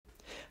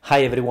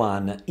Hi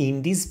everyone,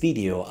 in this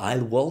video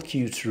I'll walk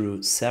you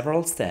through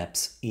several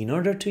steps in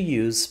order to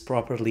use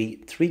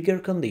properly trigger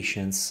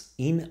conditions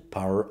in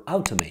Power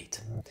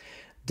Automate.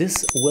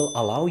 This will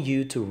allow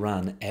you to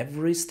run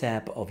every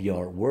step of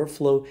your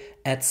workflow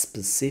at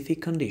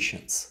specific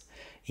conditions.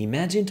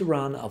 Imagine to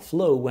run a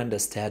flow when the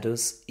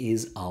status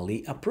is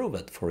only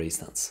approved, for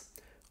instance.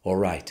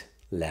 Alright,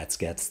 let's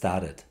get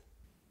started.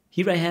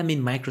 Here I am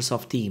in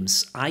Microsoft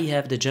Teams. I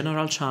have the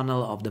general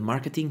channel of the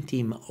marketing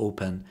team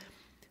open.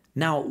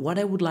 Now, what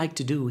I would like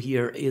to do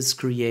here is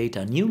create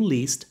a new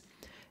list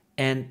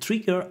and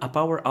trigger a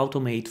Power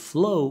Automate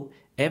flow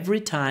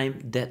every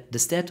time that the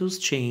status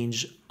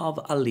change of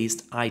a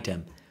list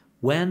item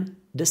when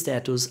the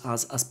status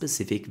has a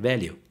specific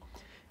value.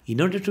 In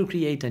order to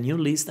create a new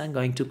list, I'm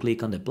going to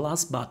click on the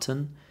plus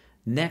button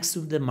next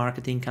to the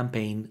Marketing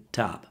Campaign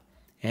tab.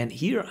 And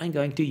here I'm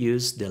going to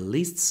use the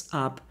Lists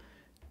app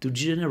to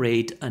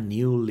generate a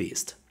new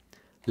list.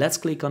 Let's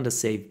click on the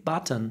Save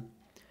button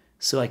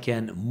so I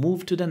can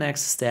move to the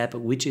next step,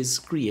 which is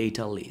create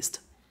a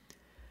list.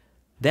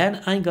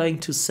 Then I'm going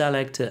to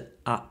select a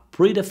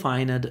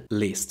predefined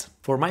list.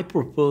 For my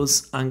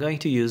purpose, I'm going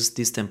to use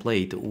this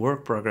template,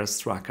 Work Progress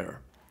Tracker.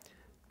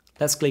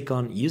 Let's click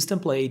on Use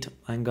Template.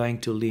 I'm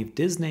going to leave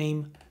this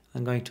name.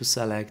 I'm going to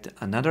select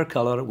another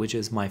color, which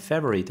is my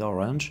favorite,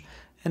 orange,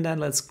 and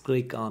then let's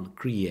click on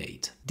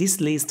Create.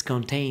 This list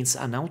contains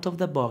an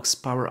out-of-the-box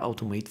Power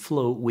Automate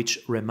flow which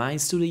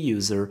reminds to the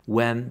user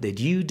when the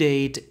due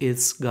date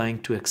is going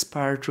to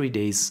expire 3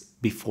 days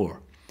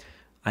before.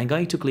 I'm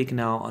going to click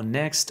now on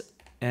Next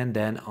and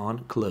then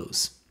on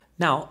Close.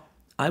 Now,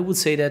 I would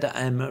say that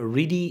I'm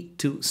ready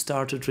to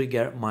start to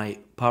trigger my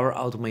Power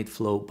Automate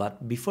flow,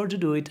 but before to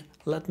do it,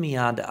 let me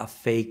add a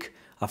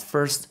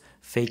first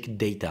fake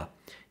data.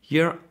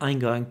 Here I'm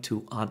going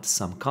to add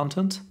some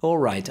content.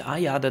 Alright,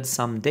 I added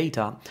some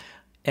data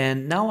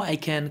and now I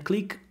can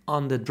click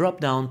on the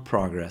drop-down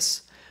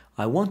Progress.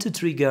 I want to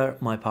trigger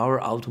my Power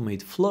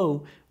Automate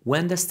flow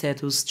when the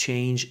status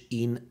change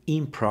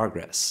in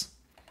progress.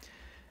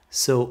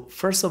 So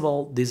first of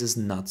all, this is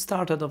not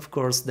started, of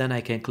course, then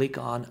I can click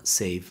on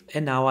Save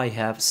and now I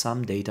have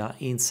some data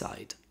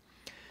inside.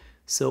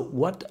 So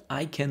what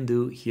I can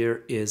do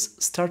here is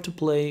start to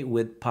play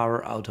with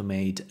Power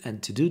Automate,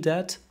 and to do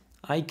that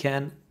I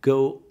can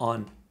go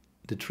on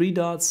the three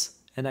dots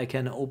and I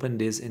can open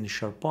this in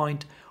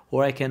SharePoint,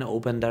 or I can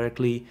open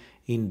directly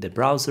in the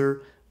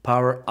browser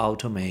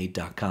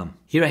powerautomate.com.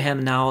 Here I am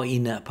now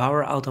in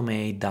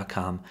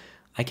powerautomate.com.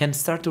 I can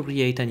start to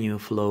create a new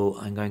flow.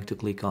 I'm going to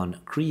click on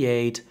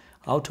Create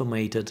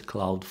Automated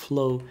Cloud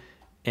Flow,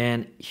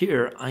 and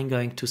here I'm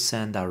going to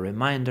send a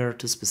reminder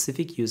to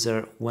specific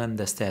user when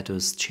the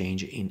status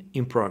change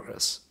in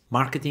progress.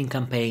 Marketing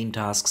campaign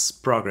tasks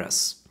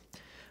progress.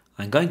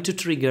 I'm going to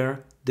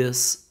trigger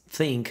this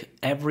thing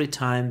every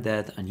time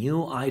that a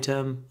new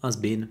item has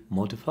been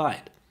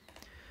modified.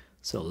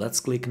 So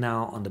let's click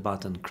now on the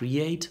button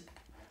Create.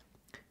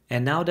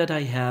 And now that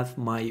I have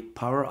my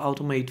Power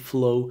Automate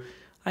flow,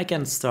 I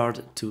can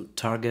start to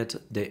target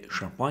the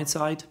SharePoint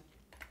site.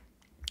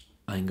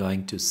 I'm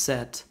going to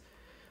set,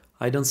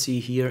 I don't see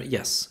here,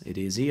 yes, it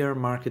is here,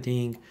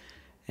 marketing,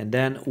 and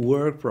then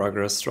Work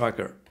Progress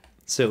Tracker.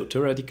 So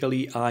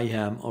theoretically, I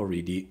am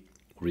already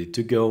ready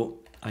to go.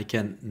 I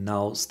can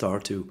now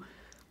start to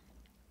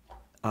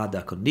add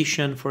a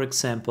condition, for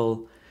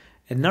example,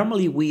 and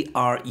normally we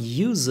are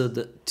used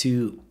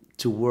to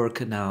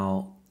work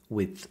now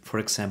with, for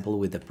example,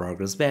 with the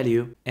progress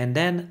value, and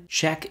then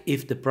check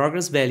if the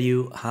progress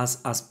value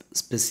has a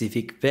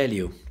specific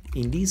value.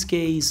 In this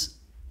case,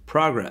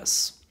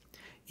 progress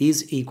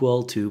is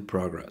equal to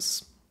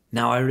progress.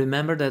 Now I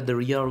remember that the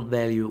real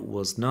value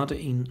was not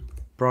in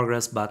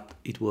progress, but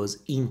it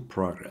was in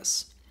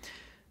progress.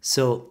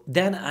 So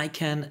then I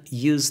can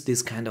use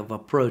this kind of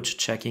approach,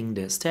 checking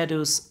the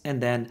status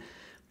and then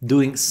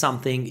doing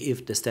something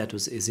if the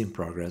status is in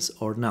progress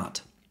or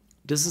not.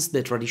 This is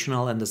the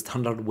traditional and the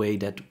standard way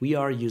that we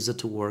are used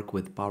to work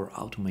with Power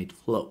Automate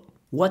flow.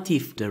 What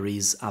if there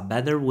is a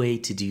better way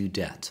to do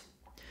that?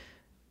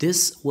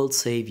 This will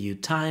save you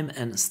time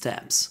and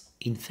steps.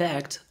 In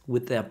fact,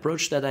 with the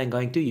approach that I'm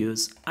going to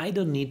use, I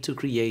don't need to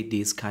create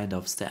these kind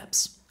of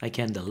steps. I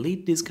can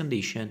delete this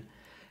condition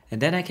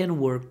and then I can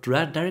work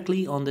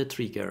directly on the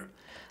trigger.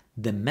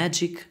 The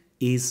magic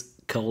is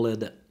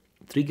called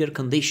trigger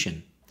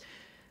condition.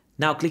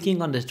 Now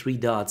clicking on the three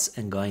dots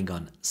and going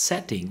on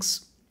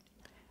Settings,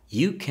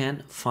 you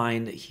can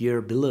find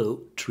here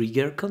below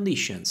trigger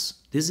conditions.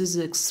 This is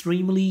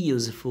extremely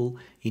useful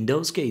in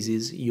those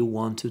cases you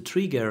want to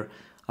trigger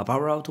a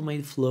Power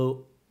Automate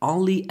flow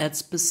only at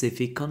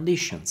specific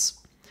conditions.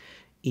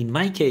 In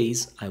my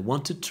case, I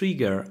want to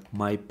trigger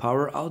my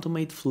Power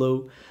Automate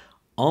flow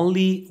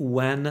only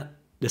when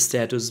the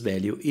status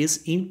value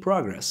is in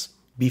progress.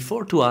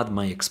 Before to add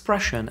my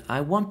expression,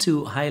 I want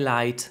to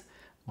highlight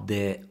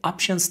the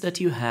options that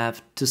you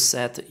have to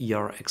set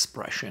your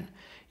expression.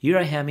 Here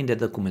I have in the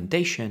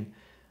documentation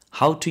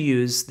how to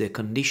use the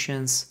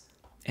conditions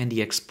and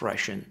the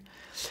expression.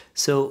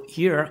 So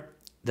here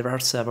there are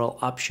several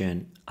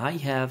options. I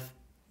have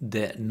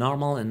the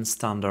normal and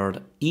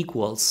standard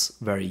equals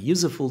very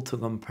useful to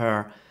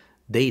compare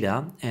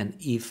data, and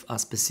if a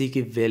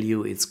specific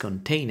value is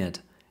contained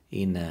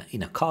in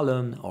a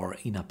column or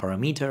in a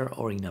parameter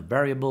or in a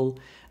variable,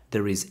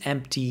 there is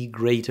empty,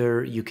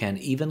 greater. You can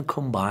even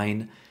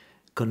combine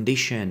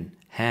condition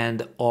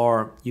and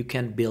or you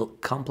can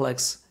build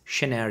complex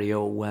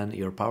scenario when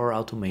your Power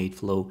Automate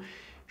flow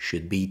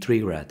should be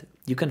triggered.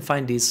 You can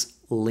find this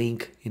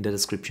link in the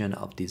description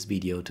of this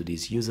video to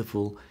this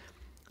useful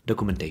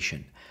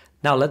documentation.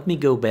 Now let me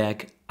go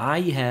back.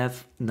 I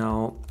have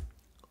now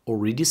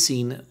already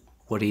seen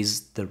what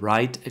is the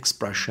right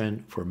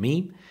expression for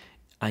me.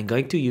 I'm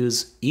going to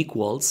use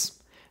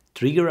equals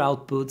trigger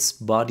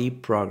outputs body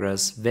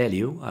progress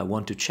value. I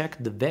want to check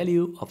the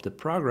value of the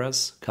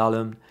progress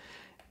column,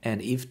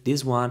 and if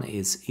this one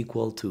is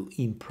equal to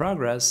in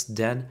progress,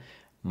 then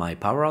my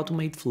Power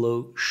Automate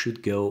flow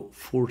should go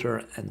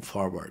further and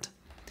forward.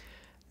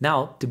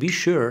 Now, to be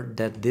sure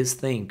that this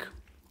thing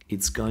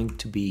is going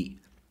to be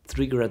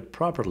triggered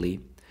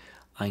properly,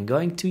 I'm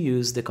going to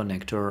use the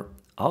connector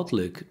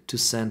Outlook to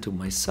send to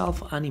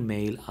myself an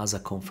email as a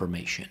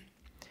confirmation.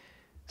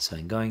 So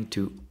I'm going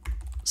to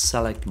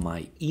select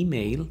my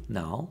email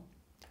now.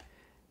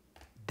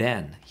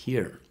 Then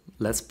here,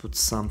 let's put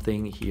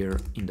something here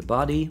in the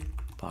body,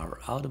 Power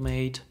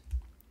Automate,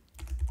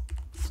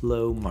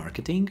 Flow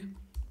Marketing.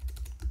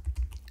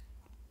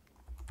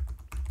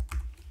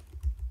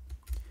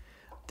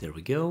 There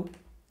we go.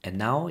 And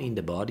now in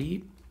the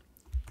body,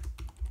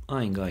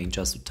 I'm going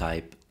just to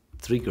type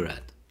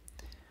triggered.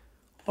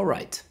 All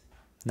right,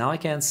 now I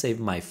can save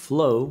my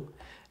flow.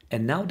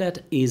 And now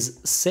that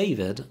is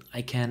saved,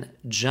 I can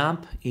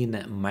jump in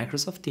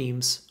Microsoft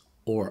Teams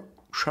or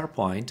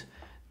SharePoint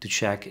to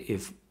check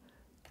if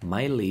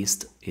my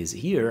list is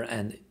here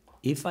and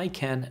if I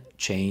can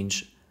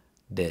change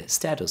the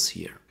status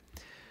here.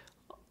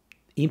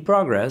 In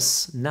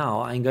progress,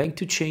 now I'm going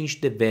to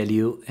change the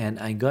value and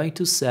I'm going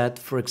to set,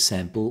 for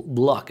example,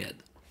 blocked.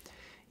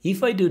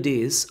 If I do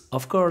this,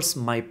 of course,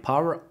 my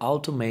Power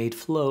Automate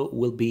flow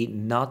will be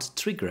not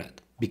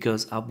triggered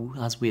because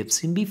as we have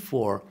seen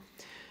before,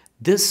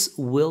 this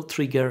will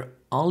trigger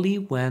only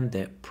when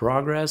the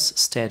progress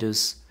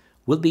status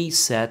will be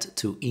set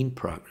to in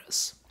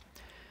progress.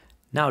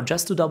 Now,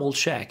 just to double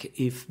check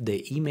if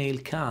the email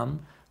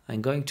comes,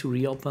 I'm going to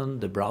reopen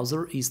the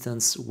browser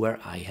instance where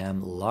I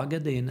am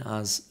logged in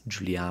as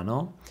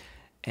Giuliano.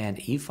 And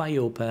if I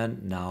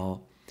open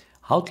now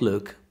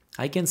Outlook,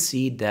 I can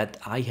see that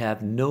I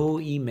have no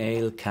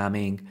email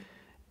coming,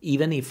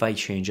 even if I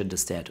change the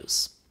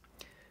status.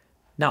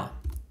 Now,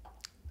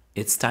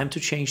 it's time to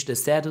change the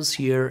status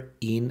here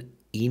in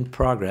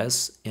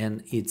progress,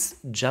 and it's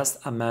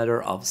just a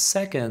matter of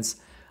seconds.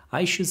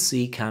 I should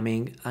see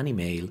coming an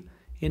email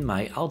in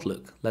my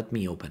Outlook. Let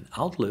me open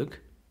Outlook.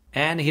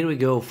 And here we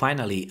go.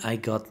 Finally, I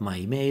got my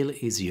email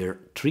is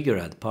here,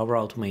 triggered Power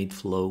Automate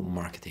Flow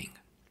Marketing.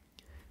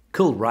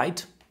 Cool,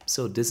 right?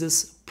 So this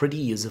is pretty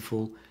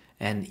useful,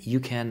 and you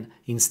can,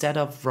 instead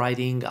of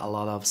writing a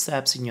lot of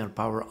steps in your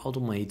Power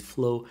Automate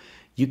flow,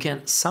 you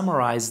can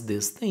summarize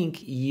this thing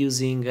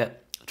using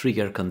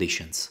trigger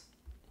conditions.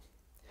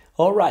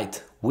 All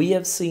right, we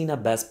have seen a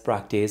best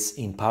practice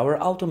in Power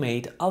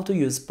Automate how to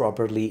use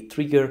properly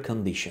trigger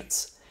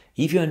conditions.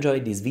 If you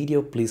enjoyed this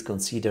video, please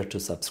consider to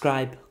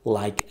subscribe,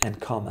 like and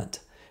comment.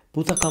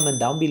 Put a comment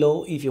down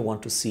below if you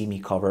want to see me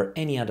cover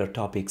any other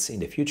topics in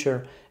the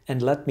future,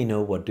 and let me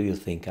know what do you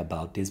think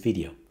about this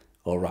video.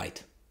 All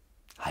right,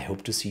 I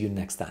hope to see you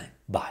next time.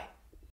 Bye.